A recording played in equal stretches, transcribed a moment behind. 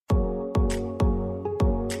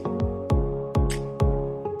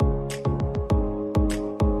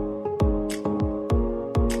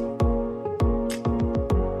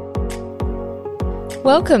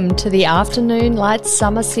Welcome to the Afternoon Lights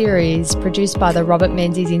Summer Series produced by the Robert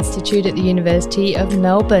Menzies Institute at the University of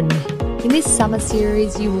Melbourne. In this summer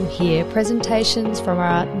series, you will hear presentations from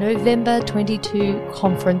our November 22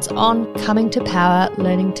 conference on Coming to Power,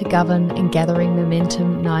 Learning to Govern and Gathering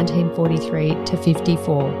Momentum 1943 to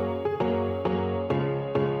 54.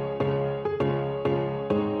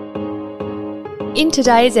 In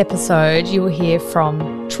today's episode, you will hear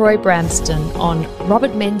from Troy Bramston on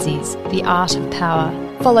Robert Menzies, The Art of Power,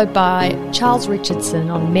 followed by Charles Richardson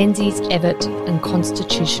on Menzies, Evatt and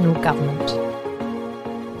Constitutional Government.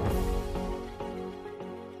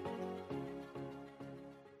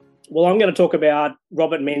 Well, I'm going to talk about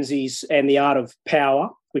Robert Menzies and the art of power,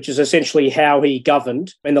 which is essentially how he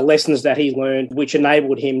governed and the lessons that he learned, which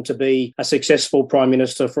enabled him to be a successful Prime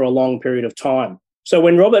Minister for a long period of time. So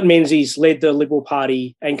when Robert Menzies led the Liberal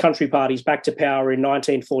Party and country parties back to power in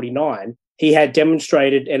 1949, he had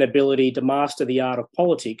demonstrated an ability to master the art of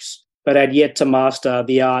politics, but had yet to master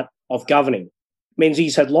the art of governing.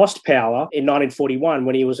 Menzies had lost power in 1941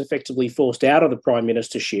 when he was effectively forced out of the prime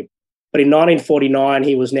ministership. But in 1949,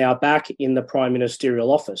 he was now back in the prime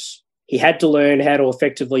ministerial office. He had to learn how to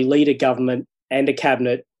effectively lead a government and a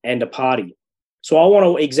cabinet and a party. So I want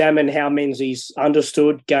to examine how Menzies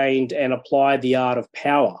understood, gained and applied the art of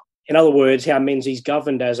power. In other words, how Menzies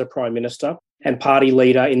governed as a prime minister and party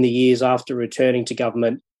leader in the years after returning to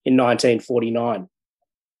government in 1949.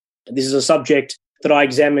 This is a subject that I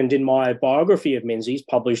examined in my biography of Menzies,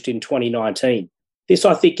 published in 2019. This,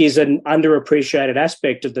 I think, is an underappreciated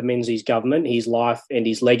aspect of the Menzies government, his life and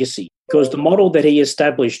his legacy, because the model that he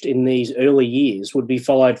established in these early years would be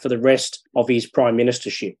followed for the rest of his prime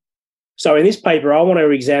ministership. So in this paper, I want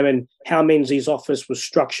to examine how Menzies' office was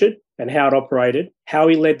structured and how it operated, how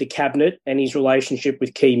he led the cabinet and his relationship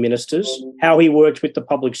with key ministers, how he worked with the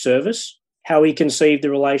public service, how he conceived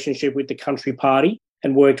the relationship with the country party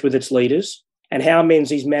and worked with its leaders, and how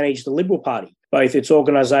Menzies managed the Liberal Party, both its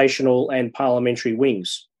organisational and parliamentary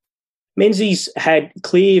wings. Menzies had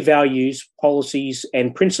clear values, policies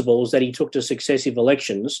and principles that he took to successive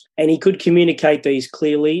elections, and he could communicate these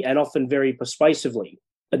clearly and often very persuasively.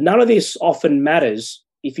 But none of this often matters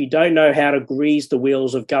if you don't know how to grease the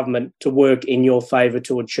wheels of government to work in your favour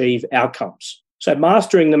to achieve outcomes. So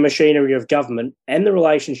mastering the machinery of government and the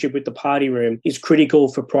relationship with the party room is critical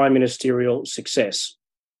for prime ministerial success.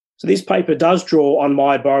 So this paper does draw on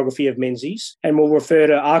my biography of Menzies and will refer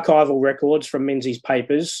to archival records from Menzies'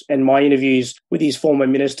 papers and my interviews with his former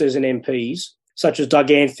ministers and MPs, such as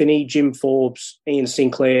Doug Anthony, Jim Forbes, Ian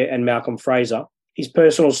Sinclair and Malcolm Fraser, his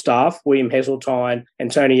personal staff, William Heseltine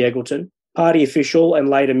and Tony Eggleton, party official and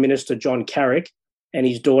later Minister John Carrick, and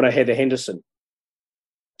his daughter Heather Henderson.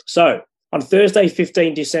 So, on Thursday,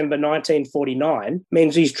 15 December 1949,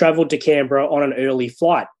 Menzies travelled to Canberra on an early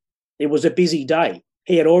flight. It was a busy day.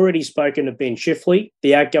 He had already spoken to Ben Chifley,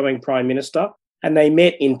 the outgoing Prime Minister, and they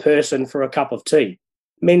met in person for a cup of tea.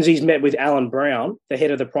 Menzies met with Alan Brown, the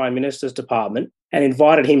head of the Prime Minister's Department, and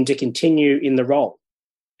invited him to continue in the role.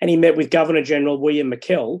 And he met with Governor-General William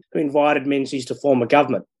McKell, who invited Menzies to form a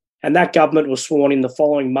government. And that government was sworn in the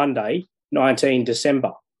following Monday, 19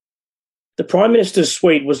 December. The Prime Minister's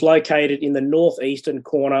suite was located in the northeastern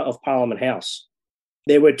corner of Parliament House.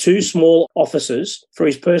 There were two small offices for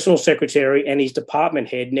his personal secretary and his department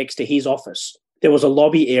head next to his office. There was a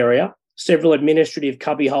lobby area, several administrative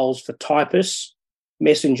cubbyholes for typists,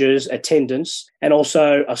 messengers, attendants, and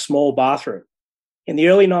also a small bathroom. In the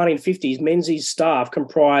early 1950s, Menzies' staff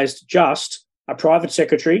comprised just a private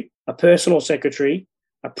secretary, a personal secretary,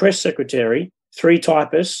 a press secretary, 3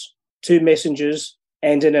 typists, 2 messengers,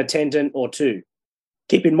 and an attendant or 2.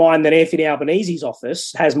 Keep in mind that Anthony Albanese's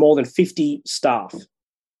office has more than 50 staff.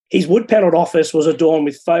 His wood-panelled office was adorned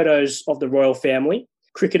with photos of the royal family,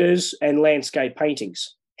 cricketers, and landscape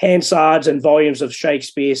paintings. Hansards and volumes of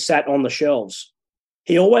Shakespeare sat on the shelves.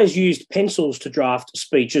 He always used pencils to draft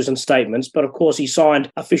speeches and statements, but of course he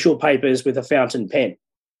signed official papers with a fountain pen.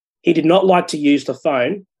 He did not like to use the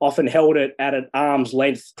phone, often held it at an arm's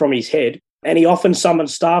length from his head, and he often summoned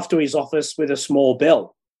staff to his office with a small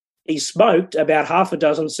bell. He smoked about half a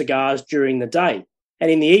dozen cigars during the day, and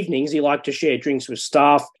in the evenings he liked to share drinks with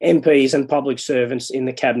staff, MPs and public servants in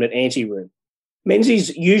the cabinet anteroom.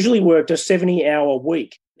 Menzies usually worked a 70-hour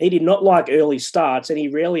week. He did not like early starts and he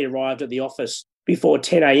rarely arrived at the office before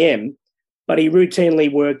 10 a.m, but he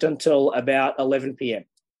routinely worked until about 11 p.m.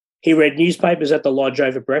 He read newspapers at the lodge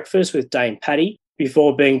over breakfast with Dame Patty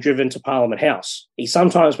before being driven to Parliament House. He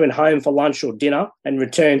sometimes went home for lunch or dinner and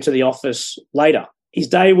returned to the office later. His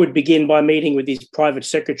day would begin by meeting with his private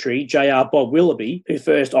secretary, J.R. Bob Willoughby, who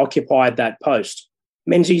first occupied that post.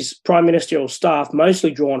 Menzies' prime ministerial staff,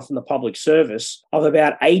 mostly drawn from the public service, of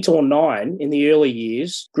about 8 or 9 in the early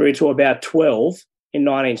years, grew to about 12 in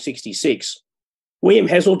 1966. William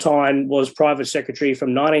Heseltine was private secretary from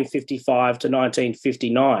 1955 to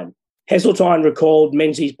 1959. Heseltine recalled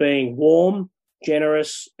Menzies being warm,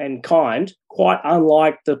 generous and kind, quite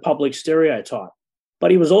unlike the public stereotype.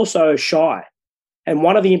 But he was also shy. And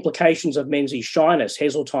one of the implications of Menzies' shyness,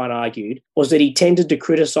 Heseltine argued, was that he tended to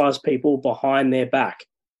criticise people behind their back.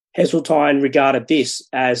 Heseltine regarded this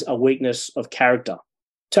as a weakness of character.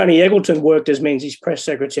 Tony Eggleton worked as Menzies' press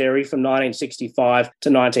secretary from 1965 to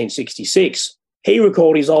 1966. He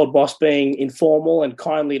recalled his old boss being informal and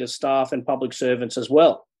kindly to staff and public servants as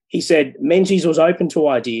well. He said Menzies was open to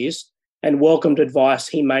ideas and welcomed advice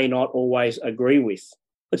he may not always agree with.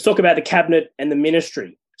 Let's talk about the cabinet and the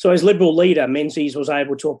ministry. So as Liberal leader, Menzies was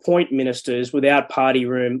able to appoint ministers without party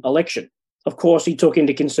room election. Of course, he took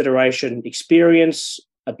into consideration experience,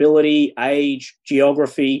 ability, age,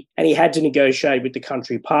 geography, and he had to negotiate with the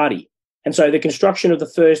country party. And so the construction of the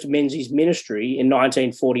first Menzies ministry in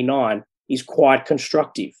 1949 is quite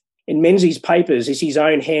constructive. In Menzies' papers is his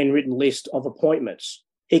own handwritten list of appointments.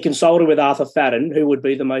 He consulted with Arthur Fadden, who would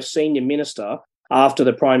be the most senior minister after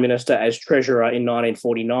the Prime Minister as Treasurer in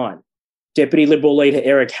 1949. Deputy Liberal leader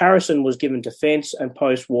Eric Harrison was given defence and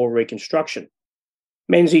post-war reconstruction.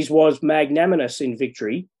 Menzies was magnanimous in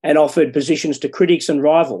victory and offered positions to critics and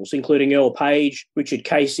rivals, including Earl Page, Richard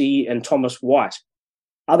Casey and Thomas White.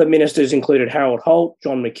 Other ministers included Harold Holt,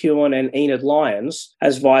 John McEwen and Enid Lyons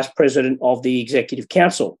as Vice President of the Executive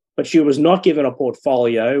Council, but she was not given a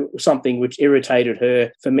portfolio, something which irritated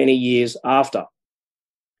her for many years after.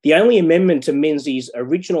 The only amendment to Menzies'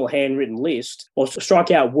 original handwritten list was to strike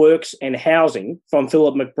out works and housing from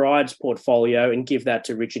Philip McBride's portfolio and give that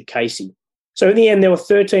to Richard Casey. So in the end, there were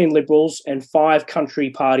 13 Liberals and 5 country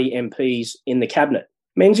party MPs in the cabinet.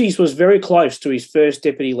 Menzies was very close to his first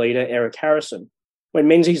deputy leader, Eric Harrison. When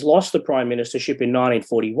Menzies lost the prime ministership in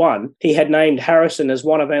 1941, he had named Harrison as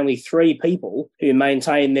one of only 3 people who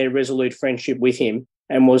maintained their resolute friendship with him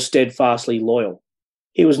and was steadfastly loyal.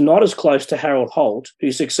 He was not as close to Harold Holt,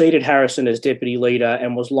 who succeeded Harrison as deputy leader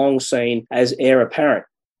and was long seen as heir apparent.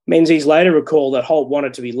 Menzies later recalled that Holt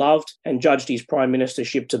wanted to be loved and judged his prime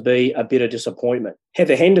ministership to be a bitter disappointment.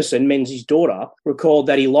 Heather Henderson, Menzies' daughter, recalled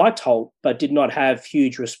that he liked Holt but did not have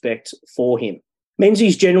huge respect for him.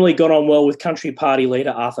 Menzies generally got on well with country party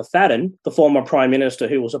leader Arthur Fadden, the former prime minister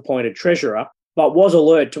who was appointed treasurer, but was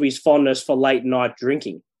alert to his fondness for late night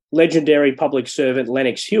drinking. Legendary public servant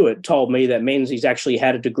Lennox Hewitt told me that Menzies actually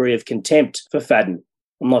had a degree of contempt for Fadden.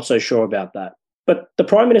 I'm not so sure about that. But the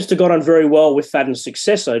Prime Minister got on very well with Fadden's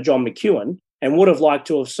successor, John McEwen, and would have liked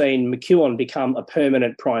to have seen McEwen become a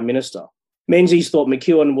permanent Prime Minister. Menzies thought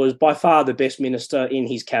McEwen was by far the best minister in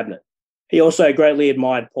his cabinet. He also greatly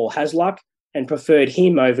admired Paul Hasluck and preferred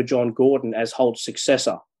him over John Gordon as Holt's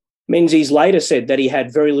successor. Menzies later said that he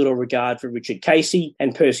had very little regard for Richard Casey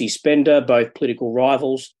and Percy Spender, both political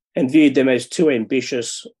rivals, and viewed them as too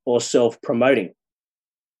ambitious or self-promoting.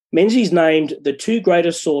 Menzies named the 2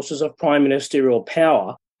 greatest sources of prime ministerial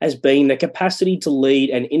power as being the capacity to lead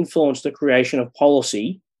and influence the creation of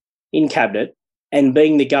policy in cabinet and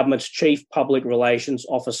being the government's chief public relations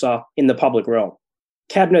officer in the public realm.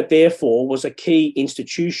 Cabinet, therefore, was a key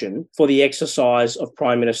institution for the exercise of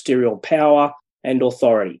prime ministerial power and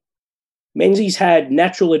authority. Menzies had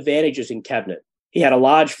natural advantages in cabinet. He had a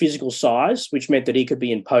large physical size, which meant that he could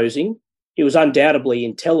be imposing. He was undoubtedly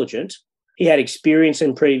intelligent. He had experience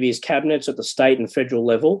in previous cabinets at the state and federal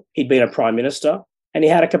level. He'd been a prime minister, and he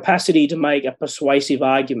had a capacity to make a persuasive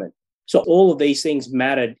argument. So all of these things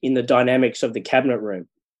mattered in the dynamics of the cabinet room.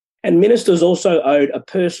 And ministers also owed a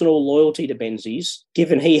personal loyalty to Menzies,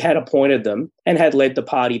 given he had appointed them and had led the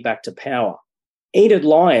party back to power. Enid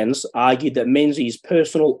Lyons argued that Menzies'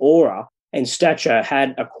 personal aura and stature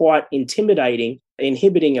had a quite intimidating,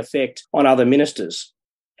 inhibiting effect on other ministers.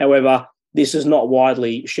 However, this is not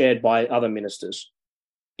widely shared by other ministers.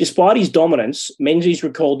 Despite his dominance, Menzies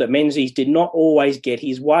recalled that Menzies did not always get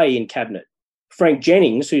his way in cabinet. Frank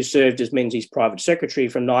Jennings, who served as Menzies' private secretary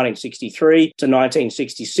from 1963 to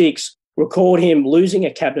 1966, recalled him losing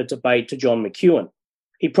a cabinet debate to John McEwen.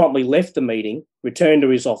 He promptly left the meeting, returned to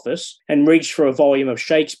his office, and reached for a volume of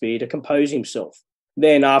Shakespeare to compose himself.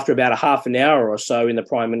 Then, after about a half an hour or so in the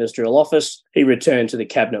Prime Ministerial office, he returned to the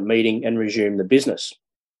cabinet meeting and resumed the business.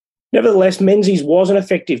 Nevertheless, Menzies was an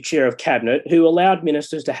effective chair of cabinet who allowed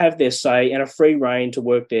ministers to have their say and a free rein to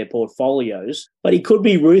work their portfolios, but he could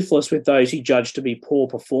be ruthless with those he judged to be poor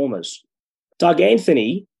performers. Doug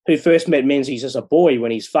Anthony, who first met Menzies as a boy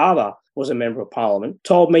when his father was a member of parliament,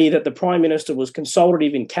 told me that the Prime Minister was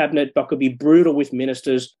consultative in cabinet but could be brutal with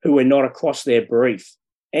ministers who were not across their brief.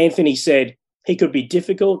 Anthony said he could be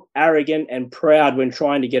difficult, arrogant and proud when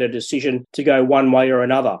trying to get a decision to go one way or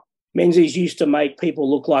another. Menzies used to make people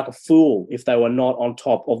look like a fool if they were not on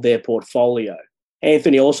top of their portfolio.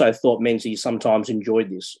 Anthony also thought Menzies sometimes enjoyed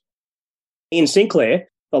this. Ian Sinclair,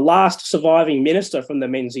 the last surviving minister from the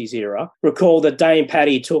Menzies era, recalled that Dame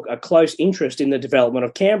Patty took a close interest in the development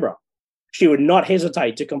of Canberra. She would not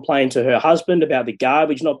hesitate to complain to her husband about the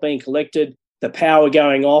garbage not being collected, the power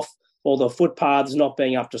going off, or the footpaths not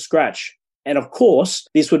being up to scratch. And of course,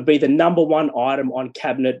 this would be the number one item on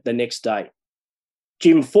cabinet the next day.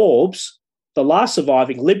 Jim Forbes, the last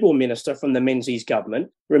surviving Liberal minister from the Menzies government,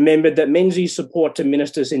 remembered that Menzies' support to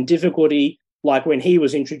ministers in difficulty, like when he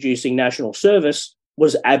was introducing national service,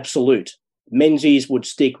 was absolute. Menzies would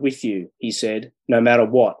stick with you, he said, no matter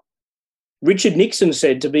what. Richard Nixon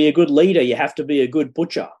said to be a good leader, you have to be a good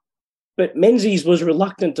butcher. But Menzies was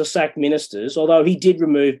reluctant to sack ministers, although he did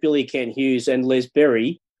remove Billy Kent Hughes and Les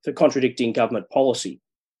Berry for contradicting government policy.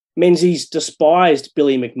 Menzies despised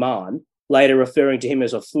Billy McMahon, later referring to him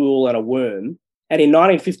as a fool and a worm. And in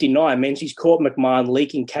 1959, Menzies caught McMahon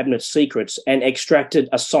leaking cabinet secrets and extracted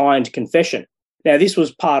a signed confession. Now, this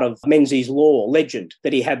was part of Menzies' law legend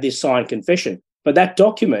that he had this signed confession. But that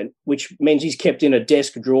document, which Menzies kept in a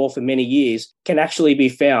desk drawer for many years, can actually be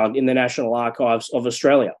found in the National Archives of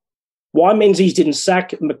Australia. Why Menzies didn't sack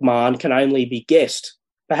McMahon can only be guessed.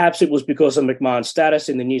 Perhaps it was because of McMahon's status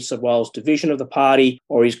in the New South Wales division of the party,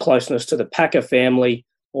 or his closeness to the Packer family,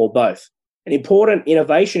 or both. An important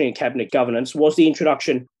innovation in cabinet governance was the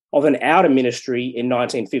introduction of an outer ministry in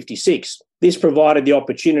 1956. This provided the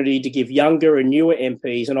opportunity to give younger and newer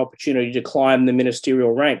MPs an opportunity to climb the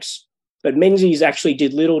ministerial ranks. But Menzies actually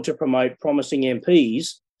did little to promote promising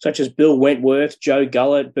MPs, such as Bill Wentworth, Joe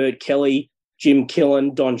Gullett, Bert Kelly, Jim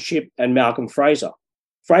Killen, Don Shipp, and Malcolm Fraser.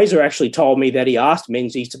 Fraser actually told me that he asked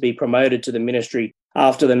Menzies to be promoted to the ministry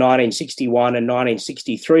after the 1961 and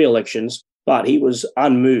 1963 elections, but he was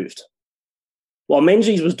unmoved. While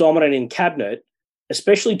Menzies was dominant in cabinet,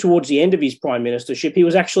 especially towards the end of his prime ministership, he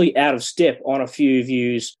was actually out of step on a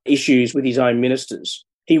few issues with his own ministers.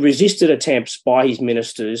 He resisted attempts by his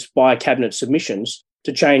ministers, by cabinet submissions,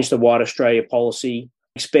 to change the White Australia policy,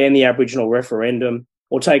 expand the Aboriginal referendum,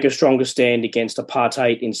 or take a stronger stand against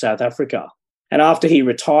apartheid in South Africa. And after he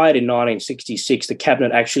retired in 1966, the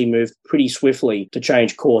cabinet actually moved pretty swiftly to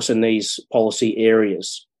change course in these policy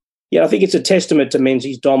areas. Yet I think it's a testament to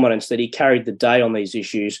Menzies' dominance that he carried the day on these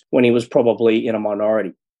issues when he was probably in a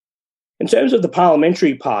minority. In terms of the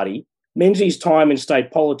parliamentary party, Menzies' time in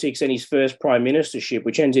state politics and his first prime ministership,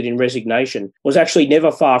 which ended in resignation, was actually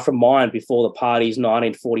never far from mine before the party's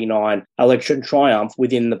 1949 election triumph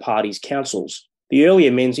within the party's councils. The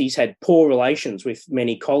earlier Menzies had poor relations with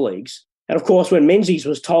many colleagues. And of course, when Menzies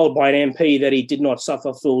was told by an MP that he did not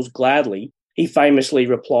suffer fools gladly, he famously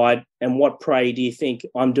replied, "And what, pray, do you think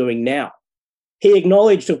I'm doing now?" He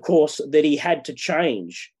acknowledged, of course, that he had to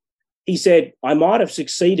change. He said, "I might have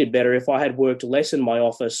succeeded better if I had worked less in my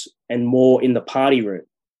office and more in the party room,"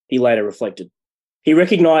 he later reflected. He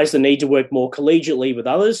recognised the need to work more collegiately with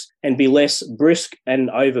others and be less brisk and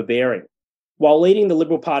overbearing. While leading the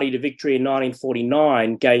Liberal Party to victory in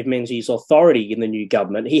 1949 gave Menzies authority in the new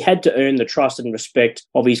government, he had to earn the trust and respect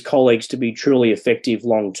of his colleagues to be truly effective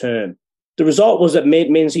long term. The result was that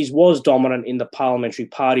Menzies was dominant in the parliamentary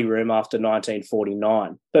party room after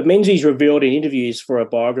 1949. But Menzies revealed in interviews for a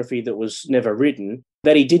biography that was never written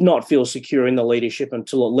that he did not feel secure in the leadership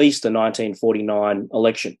until at least the 1949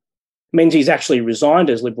 election. Menzies actually resigned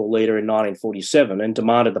as Liberal leader in 1947 and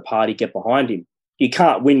demanded the party get behind him. "You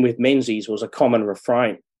can't win with Menzies" was a common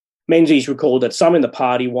refrain. Menzies recalled that some in the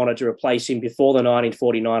party wanted to replace him before the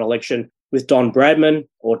 1949 election with Don Bradman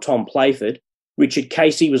or Tom Playford. Richard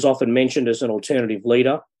Casey was often mentioned as an alternative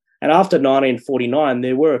leader. And after 1949,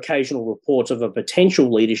 there were occasional reports of a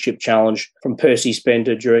potential leadership challenge from Percy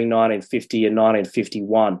Spender during 1950 and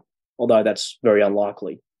 1951, although that's very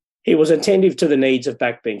unlikely. He was attentive to the needs of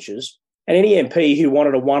backbenchers, and any MP who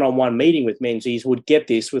wanted a one-on-one meeting with Menzies would get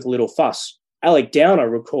this with little fuss. Alec Downer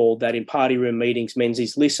recalled that in party room meetings,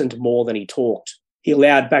 Menzies listened more than he talked. He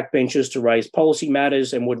allowed backbenchers to raise policy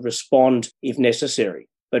matters and would respond if necessary.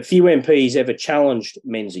 But few MPs ever challenged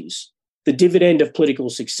Menzies. The dividend of political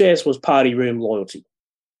success was party room loyalty.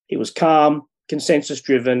 He was calm,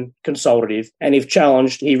 consensus-driven, consultative, and if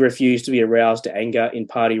challenged, he refused to be aroused to anger in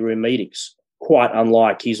party room meetings, quite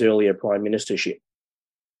unlike his earlier prime ministership.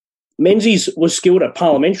 Menzies was skilled at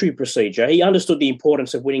parliamentary procedure. He understood the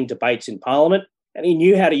importance of winning debates in Parliament. and he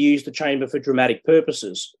knew how to use the chamber for dramatic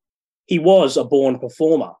purposes. He was a born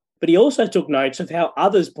performer, but he also took notes of how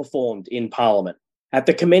others performed in Parliament. At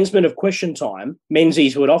the commencement of question time,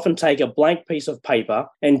 Menzies would often take a blank piece of paper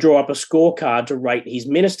and draw up a scorecard to rate his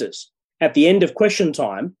ministers. At the end of question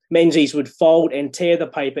time, Menzies would fold and tear the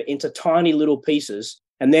paper into tiny little pieces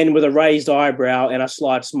and then, with a raised eyebrow and a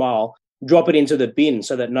slight smile, drop it into the bin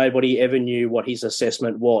so that nobody ever knew what his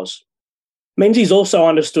assessment was. Menzies also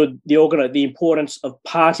understood the importance of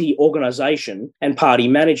party organisation and party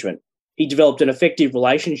management. He developed an effective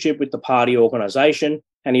relationship with the party organisation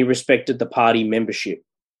and he respected the party membership.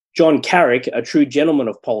 John Carrick, a true gentleman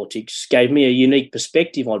of politics, gave me a unique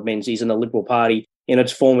perspective on Menzies and the Liberal Party in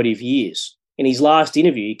its formative years. In his last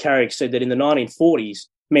interview, Carrick said that in the 1940s,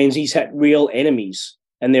 Menzies had real enemies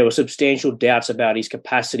and there were substantial doubts about his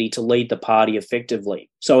capacity to lead the party effectively.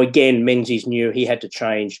 So again, Menzies knew he had to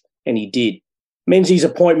change, and he did. Menzies'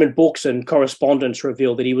 appointment books and correspondence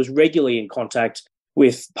reveal that he was regularly in contact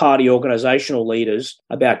with party organisational leaders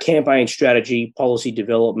about campaign strategy, policy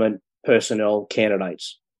development, personnel,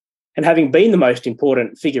 candidates. And having been the most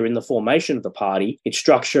important figure in the formation of the party, its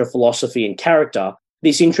structure, philosophy and character,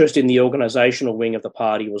 this interest in the organisational wing of the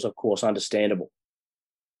party was, of course, understandable.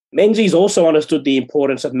 Menzies also understood the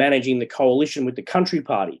importance of managing the coalition with the Country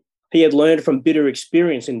Party. He had learned from bitter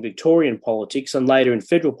experience in Victorian politics and later in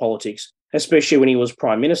federal politics, especially when he was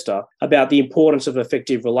Prime Minister, about the importance of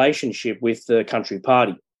effective relationship with the Country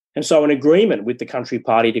Party. And so an agreement with the Country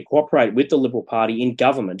Party to cooperate with the Liberal Party in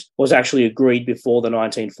government was actually agreed before the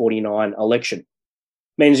 1949 election.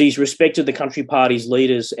 Menzies respected the Country Party's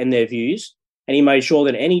leaders and their views, and he made sure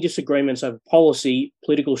that any disagreements over policy,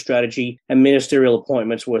 political strategy and ministerial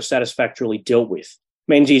appointments were satisfactorily dealt with.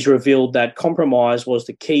 Menzies revealed that compromise was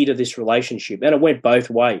the key to this relationship, and it went both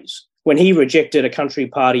ways. When he rejected a Country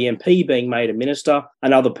Party MP being made a minister,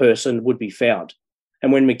 another person would be found.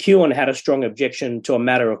 And when McEwen had a strong objection to a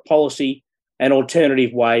matter of policy, an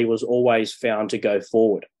alternative way was always found to go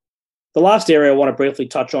forward. The last area I want to briefly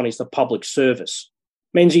touch on is the public service.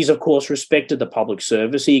 Menzies, of course, respected the public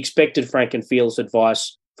service. He expected frank and fearless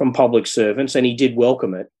advice from public servants, and he did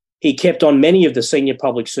welcome it. He kept on many of the senior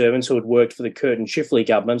public servants who had worked for the Curtin Chifley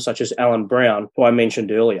government, such as Alan Brown, who I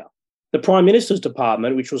mentioned earlier. The Prime Minister's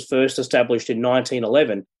Department, which was first established in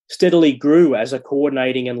 1911, steadily grew as a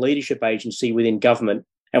coordinating and leadership agency within government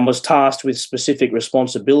and was tasked with specific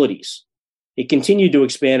responsibilities. It continued to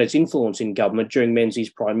expand its influence in government during Menzies'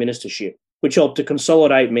 prime ministership, which helped to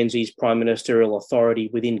consolidate Menzies' prime ministerial authority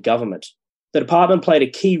within government. The department played a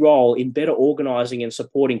key role in better organising and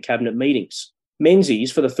supporting cabinet meetings.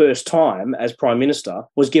 Menzies, for the first time as Prime Minister,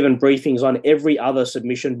 was given briefings on every other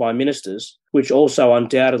submission by ministers, which also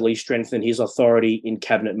undoubtedly strengthened his authority in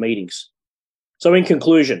cabinet meetings. So in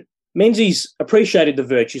conclusion, Menzies appreciated the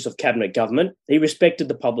virtues of cabinet government. He respected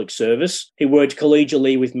the public service. He worked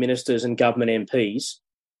collegially with ministers and government MPs.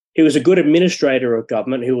 He was a good administrator of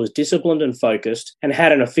government who was disciplined and focused and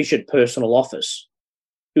had an efficient personal office.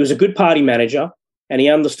 He was a good party manager, and he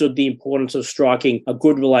understood the importance of striking a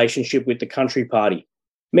good relationship with the Country Party.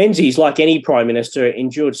 Menzies, like any Prime Minister,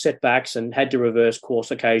 endured setbacks and had to reverse course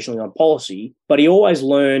occasionally on policy, but he always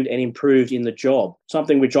learned and improved in the job,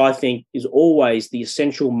 something which I think is always the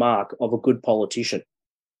essential mark of a good politician.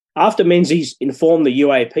 After Menzies informed the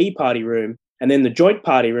UAP party room and then the Joint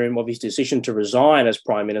Party room of his decision to resign as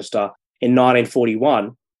Prime Minister in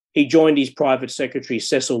 1941, he joined his private secretary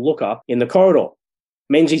Cecil Looker in the corridor.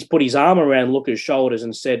 Menzies put his arm around Looker's shoulders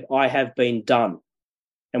and said, "I have been done."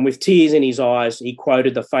 And with tears in his eyes, he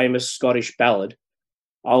quoted the famous Scottish ballad,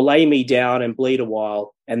 "I'll lay me down and bleed a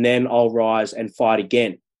while, and then I'll rise and fight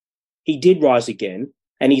again." He did rise again,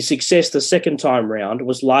 and his success the second time round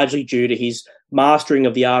was largely due to his mastering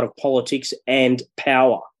of the art of politics and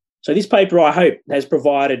power. So this paper, I hope, has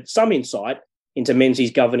provided some insight into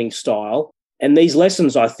Menzies' governing style, and these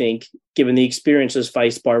lessons, I think, given the experiences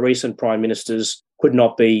faced by recent Prime Ministers, could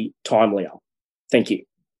not be timelier. Thank you.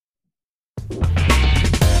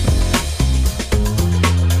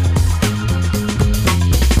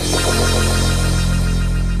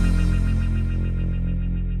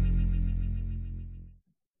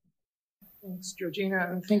 Thanks, Georgina,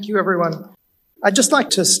 and thank you, everyone. I'd just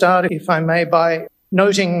like to start, if I may, by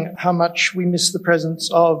noting how much we miss the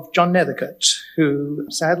presence of John Nethercote, who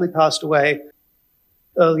sadly passed away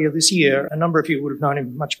earlier this year. A number of you would have known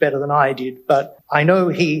him much better than I did, but I know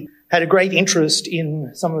he had a great interest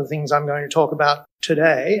in some of the things I'm going to talk about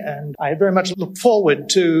today, and I very much look forward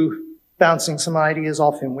to bouncing some ideas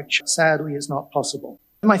off him, which sadly is not possible.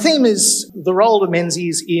 My theme is the role of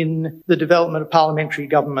Menzies in the development of parliamentary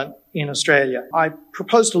government in Australia. I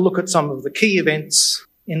propose to look at some of the key events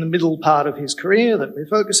in the middle part of his career that we're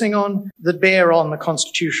focusing on that bear on the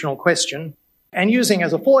constitutional question, and using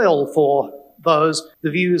as a foil for those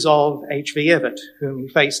the views of H.V. Evatt, whom he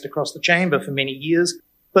faced across the chamber for many years,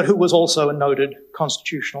 but who was also a noted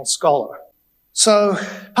constitutional scholar. So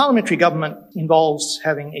parliamentary government involves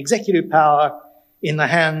having executive power in the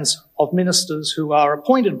hands of ministers who are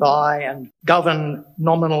appointed by and govern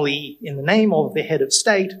nominally in the name of the head of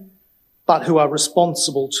state, but who are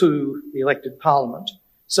responsible to the elected parliament.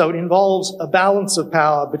 So it involves a balance of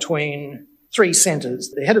power between three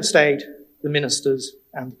centres: the head of state, the ministers,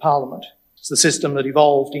 and the parliament. It's the system that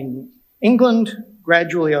evolved in England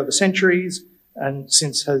gradually over centuries and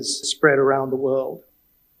since has spread around the world.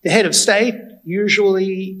 The head of state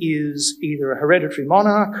usually is either a hereditary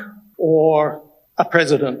monarch or a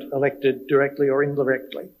president elected directly or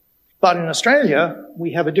indirectly. But in Australia,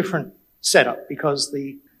 we have a different setup because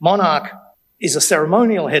the monarch is a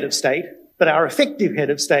ceremonial head of state, but our effective head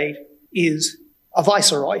of state is a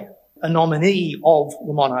viceroy, a nominee of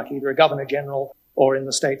the monarch, either a governor-general or in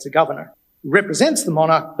the States a governor, who represents the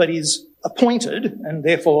monarch but is appointed and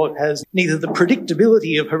therefore has neither the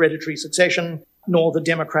predictability of hereditary succession nor the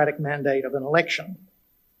democratic mandate of an election.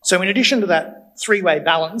 So in addition to that three-way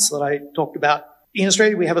balance that I talked about, in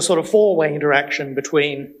Australia we have a sort of four-way interaction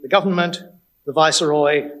between the government, the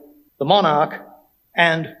viceroy, the monarch,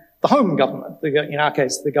 and the home government, in our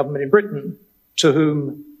case the government in Britain, to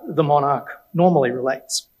whom the monarch normally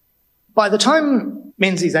relates. By the time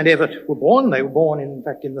Menzies and Evatt were born, they were born in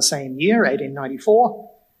fact in the same year, 1894,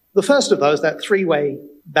 the first of those, that three-way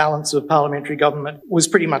balance of parliamentary government, was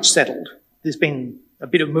pretty much settled. There's been a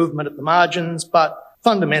bit of movement at the margins, but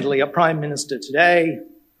fundamentally a prime minister today,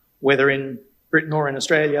 whether in Britain or in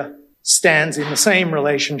Australia, stands in the same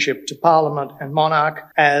relationship to parliament and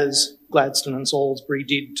monarch as Gladstone and Salisbury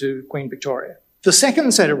did to Queen Victoria. The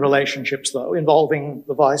second set of relationships, though, involving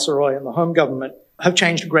the viceroy and the home government, have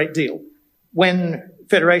changed a great deal. When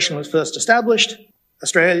Federation was first established,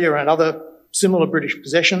 Australia and other similar British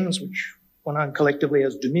possessions, which were known collectively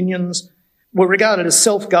as dominions, were regarded as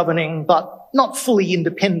self-governing but not fully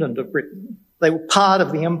independent of Britain. They were part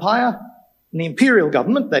of the empire, and the imperial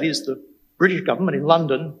government, that is the British government in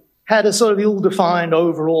London, had a sort of ill-defined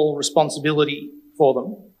overall responsibility for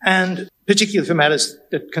them, and particularly for matters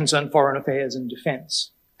that concern foreign affairs and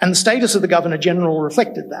defence. And the status of the Governor-General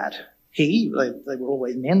reflected that. He, they were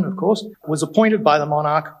always men, of course, was appointed by the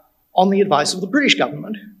monarch on the advice of the British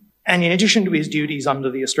government. And in addition to his duties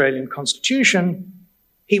under the Australian Constitution,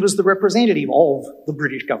 he was the representative of the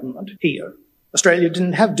British government here. Australia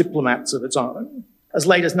didn't have diplomats of its own. As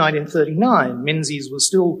late as 1939, Menzies was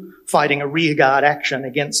still fighting a rearguard action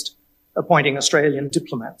against appointing Australian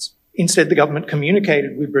diplomats. Instead, the government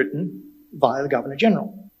communicated with Britain via the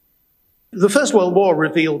Governor-General. The First World War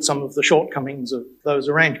revealed some of the shortcomings of those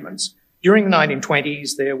arrangements. During the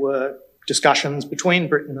 1920s, there were discussions between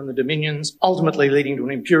Britain and the Dominions, ultimately leading to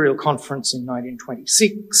an imperial conference in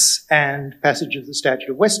 1926 and passage of the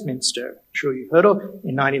Statute of Westminster, I'm sure you've heard of,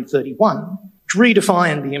 in 1931, which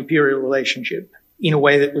redefined the imperial relationship in a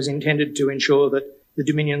way that was intended to ensure that the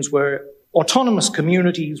Dominions were autonomous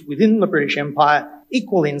communities within the British Empire,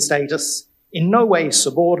 equal in status, in no way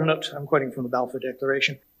subordinate, I'm quoting from the Balfour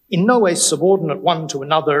Declaration, in no way subordinate one to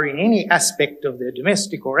another in any aspect of their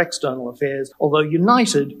domestic or external affairs, although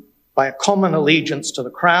united by a common allegiance to the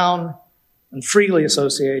Crown and freely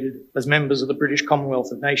associated as members of the British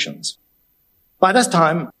Commonwealth of Nations. By this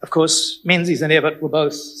time, of course, Menzies and Evatt were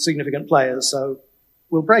both significant players, so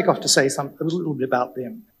we'll break off to say a little bit about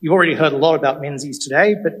them. You've already heard a lot about Menzies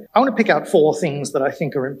today, but I want to pick out four things that I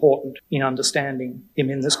think are important in understanding him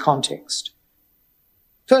in this context.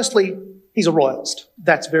 Firstly, he's a royalist.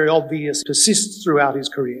 That's very obvious, persists throughout his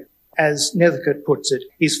career. As Nethercote puts it,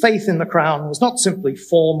 his faith in the Crown was not simply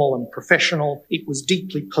formal and professional, it was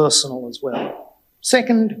deeply personal as well.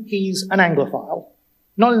 Second, he's an Anglophile,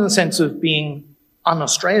 not in the sense of being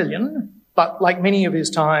un-Australian, but like many of his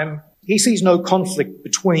time, he sees no conflict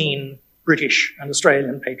between British and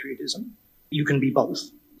Australian patriotism. You can be both.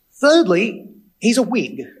 Thirdly, he's a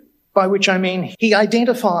Whig, by which I mean he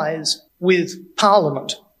identifies with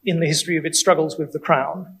Parliament in the history of its struggles with the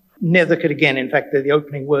Crown. Nethercote again, in fact, the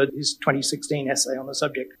opening word, his 2016 essay on the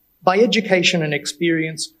subject. By education and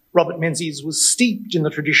experience, Robert Menzies was steeped in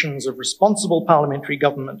the traditions of responsible parliamentary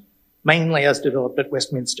government, mainly as developed at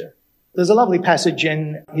Westminster. There's a lovely passage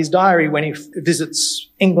in his diary when he visits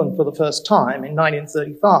England for the first time in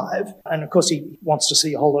 1935. And of course, he wants to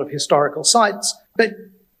see a whole lot of historical sites, but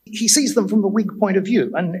he sees them from the Whig point of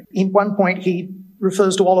view. And in one point, he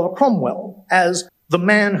refers to Oliver Cromwell as the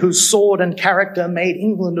man whose sword and character made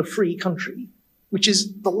England a free country. which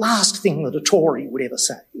is the last thing that a Tory would ever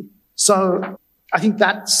say. So I think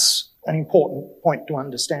that's an important point to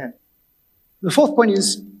understand. The fourth point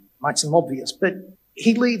might seem obvious, but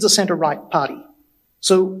he leads a centre-right party.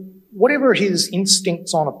 So whatever his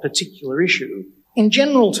instincts on a particular issue, in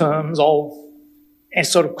general terms of a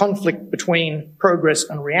sort of conflict between progress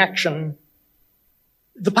and reaction,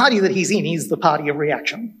 the party that he's in is the party of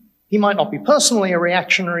reaction. He might not be personally a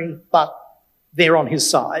reactionary, but they're on his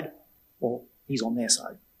side, or he's on their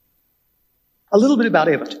side. A little bit about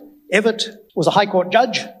Evatt. Evatt was a High Court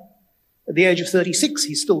judge. At the age of 36,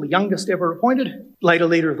 he's still the youngest ever appointed, later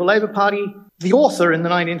leader of the Labor Party, the author in the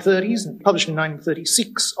 1930s, and published in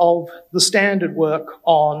 1936, of the standard work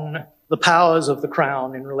on the powers of the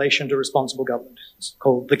Crown in relation to responsible government. It's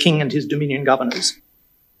called The King and His Dominion Governors.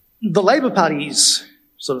 The Labor Party's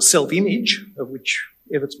sort of self-image, of which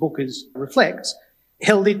Evatt's book reflects,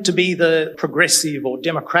 held it to be the progressive or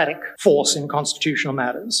democratic force in constitutional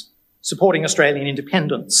matters, supporting Australian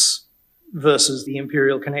independence versus the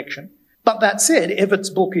imperial connection. But that said,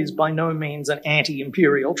 Evatt's book is by no means an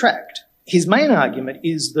anti-imperial tract. His main argument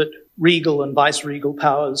is that regal and vice-regal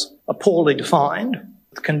powers are poorly defined.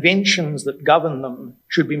 The conventions that govern them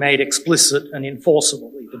should be made explicit and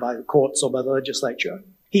enforceable, either by the courts or by the legislature.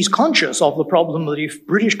 He's conscious of the problem that if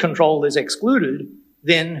British control is excluded,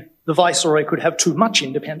 then the Viceroy could have too much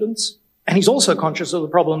independence. And he's also conscious of the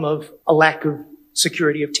problem of a lack of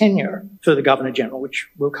security of tenure for the Governor-General, which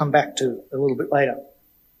we'll come back to a little bit later.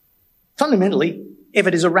 Fundamentally,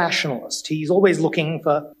 Evatt is a rationalist. He's always looking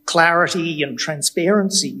for clarity and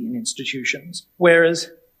transparency in institutions, whereas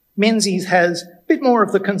Menzies has a bit more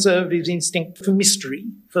of the conservative's instinct for mystery,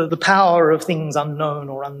 for the power of things unknown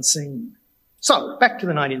or unseen. So, back to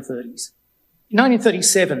the 1930s. In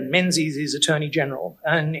 1937, Menzies is Attorney General,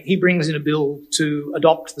 and he brings in a bill to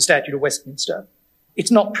adopt the Statute of Westminster.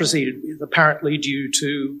 It's not proceeded with, apparently due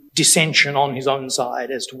to dissension on his own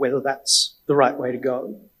side as to whether that's the right way to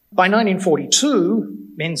go. By 1942,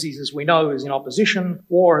 Menzies, as we know, is in opposition.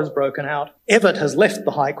 War has broken out. Evatt has left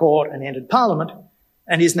the High Court and entered Parliament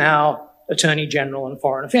and is now Attorney General and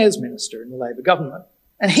Foreign Affairs Minister in the Labor government.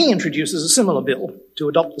 And he introduces a similar bill to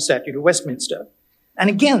adopt the Statute of Westminster. And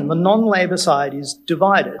again, the non-Labor side is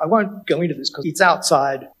divided. I won't go into this because it's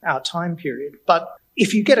outside our time period, but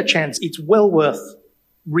if you get a chance, it's well worth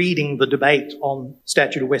reading the debate on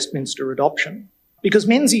Statute of Westminster adoption, because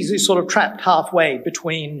Menzies is sort of trapped halfway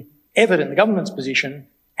between Evatt and the government's position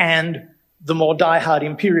and the more diehard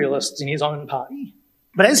imperialists in his own party.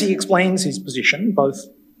 But as he explains his position, both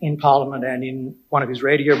in Parliament and in one of his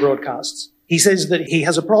radio broadcasts, he says that he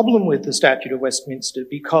has a problem with the Statute of Westminster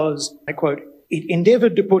because, I quote, "It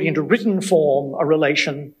endeavoured to put into written form a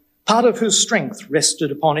relation, part of whose strength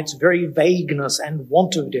rested upon its very vagueness and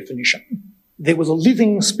want of definition. There was a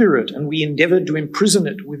living spirit, and we endeavoured to imprison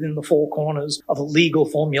it within the four corners of a legal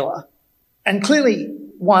formula." And clearly,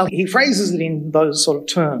 while he phrases it in those sort of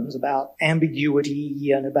terms about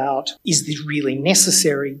ambiguity and about, is this really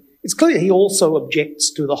necessary, it's clear he also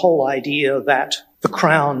objects to the whole idea that the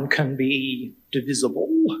Crown can be divisible.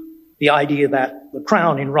 The idea that the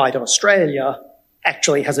Crown in right of Australia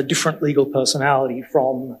actually has a different legal personality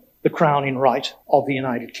from the Crown in right of the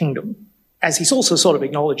United Kingdom. As he also sort of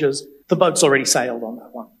acknowledges, the boat's already sailed on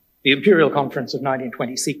that one. The Imperial Conference of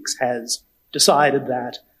 1926 has decided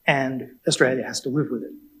that, and Australia has to live with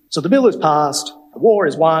it. So the bill is passed, the war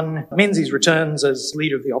is won, Menzies returns as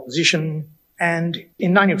leader of the opposition, and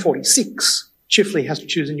in 1946, Chifley has to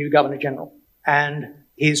choose a new Governor-General. And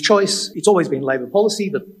his choice, it's always been Labor policy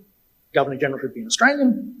that Governor-General should be an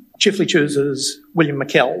Australian. Chifley chooses William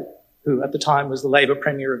McKell, who at the time was the Labor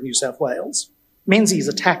Premier of New South Wales. Menzies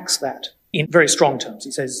attacks that in very strong terms.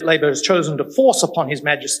 He says Labor has chosen to force upon His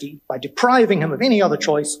Majesty, by depriving him of any other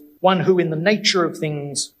choice, one who in the nature of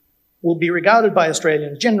things will be regarded by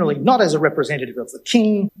Australians generally not as a representative of the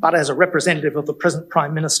King, but as a representative of the present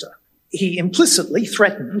Prime Minister. He implicitly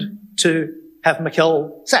threatened to have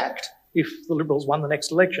McKell sacked if the Liberals won the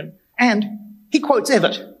next election. And he quotes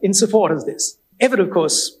Evatt in support of this. Evatt, of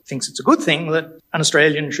course, thinks it's a good thing that an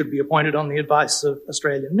Australian should be appointed on the advice of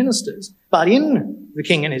Australian ministers. But in The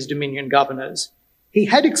King and His Dominion Governors, he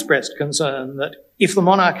had expressed concern that if the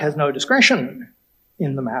monarch has no discretion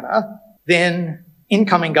in the matter, then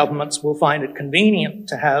incoming governments will find it convenient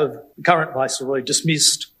to have the current Viceroy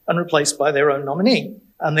dismissed and replaced by their own nominee.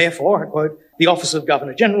 And therefore, I quote, "The office of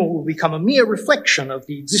Governor-General will become a mere reflection of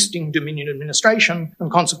the existing Dominion administration,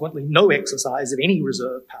 and consequently no exercise of any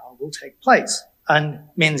reserve power will take place." And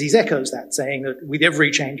Menzies echoes that, saying that with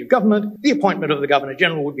every change of government, the appointment of the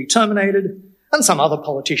Governor-General would be terminated, and some other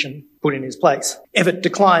politician put in his place. Evatt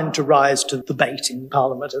declined to rise to the bait in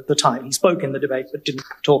Parliament at the time. He spoke in the debate but didn't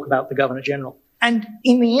talk about the Governor-General. And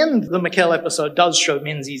in the end, the McKell episode does show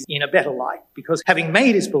Menzies in a better light, because having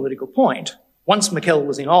made his political point, once McKell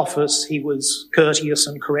was in office, he was courteous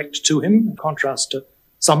and correct to him, in contrast to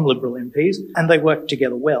some Liberal MPs, and they worked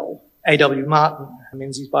together well. A.W. Martin,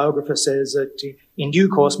 Menzies' biographer, says that in due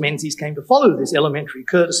course Menzies came to follow this elementary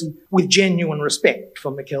courtesy with genuine respect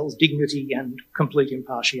for McKell's dignity and complete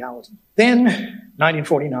impartiality. Then,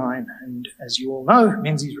 1949, and as you all know,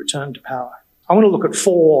 Menzies returned to power. I want to look at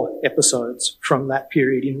 4 episodes from that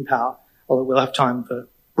period in power, although we'll have time for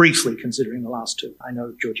briefly considering the last 2. I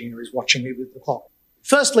know Georgina is watching me with the clock.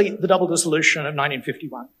 Firstly, the double dissolution of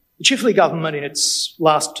 1951. The Chifley government in its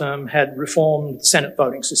last term had reformed the Senate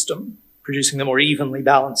voting system, producing the more evenly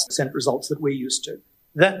balanced Senate results that we're used to.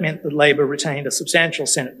 That meant that Labor retained a substantial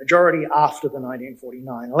Senate majority after the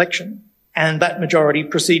 1949 election, and that majority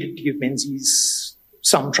proceeded to give Menzies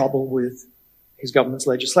some trouble with his government's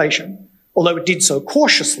legislation, although it did so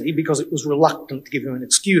cautiously because it was reluctant to give him an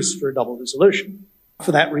excuse for a double dissolution.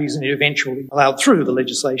 For that reason, it eventually allowed through the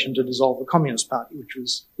legislation to dissolve the Communist Party, which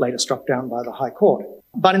was later struck down by the High Court.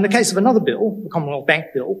 But in the case of another bill, the Commonwealth Bank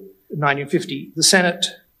Bill of 1950, the Senate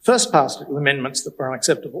first passed it with amendments that were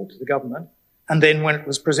unacceptable to the government, and then when it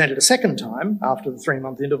was presented a second time, after the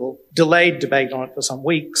 3-month interval, delayed debate on it for some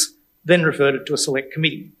weeks, then referred it to a select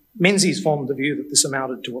committee. Menzies formed the view that this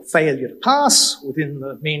amounted to a failure to pass within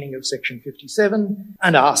the meaning of Section 57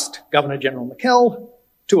 and asked Governor-General McKell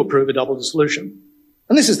to approve a double dissolution.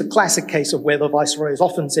 And this is the classic case of where the Viceroy is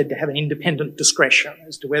often said to have an independent discretion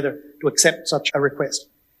as to whether to accept such a request.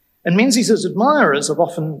 And Menzies' admirers have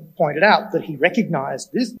often pointed out that he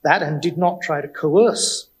recognised that and did not try to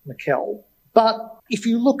coerce McKell. But if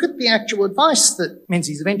you look at the actual advice that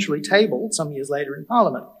Menzies eventually tabled some years later in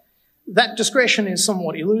Parliament, that discretion is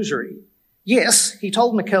somewhat illusory. Yes, he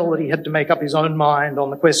told McKell that he had to make up his own mind on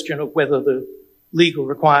the question of whether the legal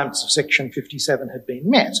requirements of Section 57 had been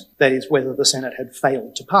met, that is, whether the Senate had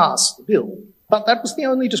failed to pass the bill. But that was the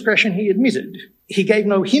only discretion he admitted. He gave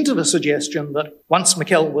no hint of a suggestion that once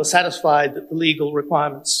McKell was satisfied that the legal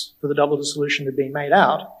requirements for the double dissolution had been made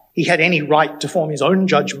out, he had any right to form his own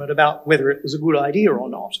judgment about whether it was a good idea or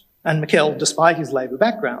not. And McKell, despite his Labor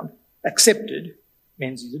background, accepted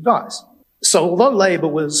Menzies' advice. So although Labor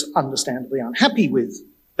was understandably unhappy with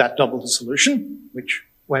that double dissolution, which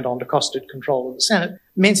went on to cost it control of the Senate,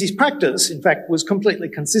 Menzies' practice, in fact, was completely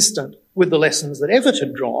consistent with the lessons that Evatt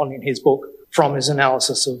had drawn in his book from his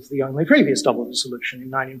analysis of the only previous double dissolution in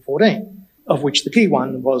 1914, of which the key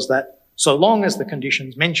one was that so long as the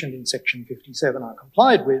conditions mentioned in Section 57 are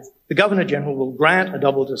complied with, the Governor-General will grant a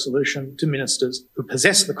double dissolution to ministers who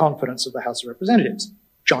possess the confidence of the House of Representatives.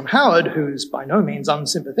 John Howard, who is by no means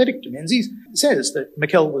unsympathetic to Menzies, says that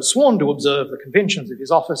McKell was sworn to observe the conventions of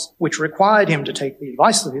his office, which required him to take the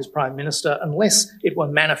advice of his Prime Minister unless it were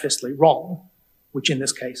manifestly wrong, which in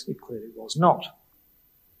this case it clearly was not.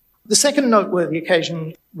 The second noteworthy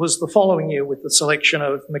occasion was the following year with the selection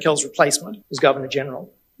of McKell's replacement as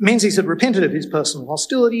Governor-General. Menzies had repented of his personal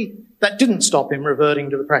hostility. That didn't stop him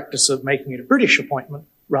reverting to the practice of making it a British appointment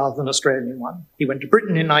rather than an Australian one. He went to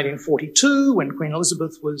Britain in 1942 when Queen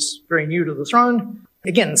Elizabeth was very new to the throne.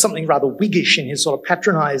 Again, something rather Whiggish in his sort of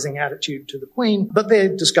patronising attitude to the Queen, but their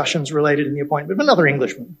discussions related in the appointment of another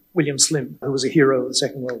Englishman, William Slim, who was a hero of the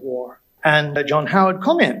Second World War. And John Howard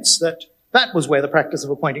comments that that was where the practice of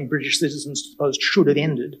appointing British citizens to the post should have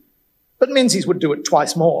ended. But Menzies would do it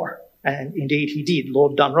twice more. And indeed he did.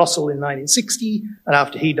 Lord Dunrossell in 1960, and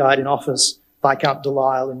after he died in office, Viscount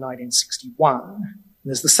Delisle in 1961. And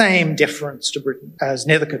there's the same deference to Britain. As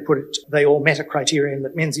Nethercote put it, they all met a criterion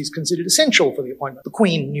that Menzies considered essential for the appointment. The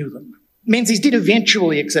Queen knew them. Menzies did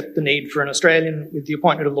eventually accept the need for an Australian with the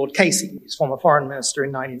appointment of Lord Casey, his former foreign minister, in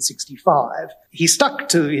 1965. He stuck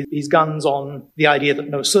to his guns on the idea that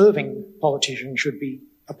no serving politician should be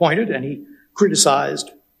appointed, and he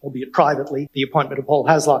criticised, albeit privately, the appointment of Paul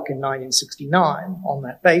Hasluck in 1969 on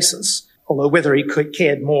that basis, although whether he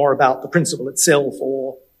cared more about the principle itself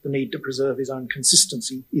or the need to preserve his own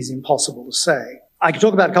consistency is impossible to say. I could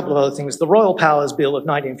talk about a couple of other things. The Royal Powers Bill of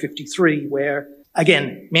 1953, where,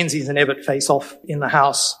 again, Menzies and Evatt face off in the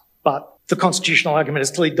House, but the constitutional argument has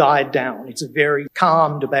clearly died down. It's a very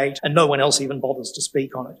calm debate, and no one else even bothers to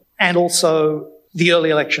speak on it. And also, the early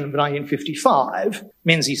election of 1955,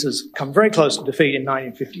 Menzies has come very close to defeat in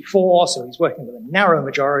 1954, so he's working with a narrow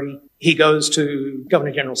majority. He goes to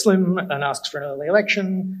Governor-General Slim and asks for an early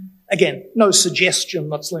election. Again, no suggestion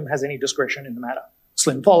that Slim has any discretion in the matter.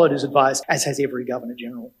 Slim followed his advice, as has every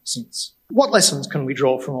Governor-General since. What lessons can we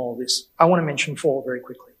draw from all of this? I want to mention 4 very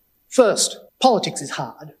quickly. First, politics is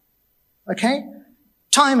hard, okay?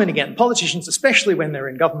 Time and again, politicians, especially when they're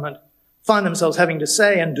in government, find themselves having to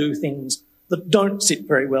say and do things that don't sit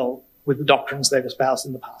very well with the doctrines they've espoused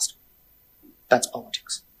in the past. That's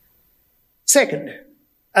politics. Second,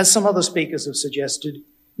 as some other speakers have suggested,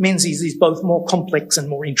 Menzies is both more complex and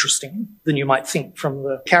more interesting than you might think from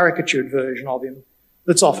the caricatured version of him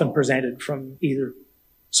that's often presented from either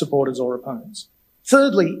supporters or opponents.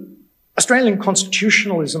 Thirdly, Australian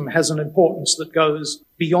constitutionalism has an importance that goes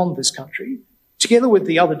beyond this country. Together with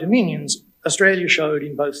the other dominions, Australia showed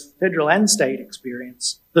in both federal and state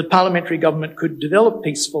experience that parliamentary government could develop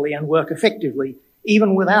peacefully and work effectively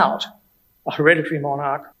even without a hereditary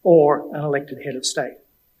monarch or an elected head of state.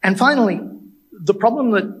 And finally, the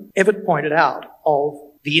problem that Evatt pointed out of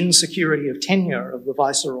the insecurity of tenure of the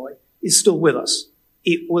Viceroy is still with us.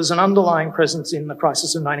 It was an underlying presence in the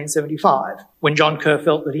crisis of 1975, when John Kerr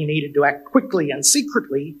felt that he needed to act quickly and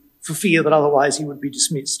secretly for fear that otherwise he would be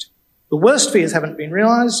dismissed. The worst fears haven't been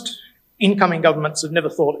realised. Incoming governments have never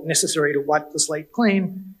thought it necessary to wipe the slate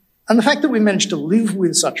clean. And the fact that we managed to live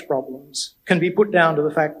with such problems can be put down to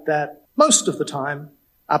the fact that most of the time,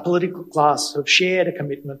 our political class have shared a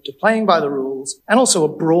commitment to playing by the rules and also a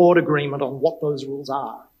broad agreement on what those rules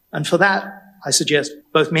are. And for that, I suggest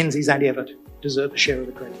both Menzies and Evatt deserve a share of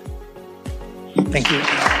the credit. Thank you.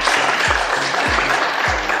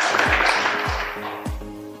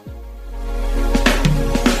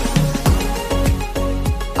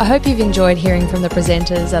 I hope you've enjoyed hearing from the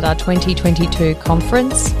presenters at our 2022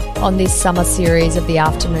 conference on this summer series of the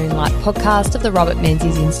Afternoon Light podcast of the Robert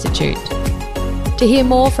Menzies Institute. To hear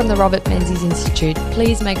more from the Robert Menzies Institute,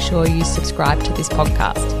 please make sure you subscribe to this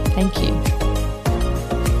podcast. Thank you.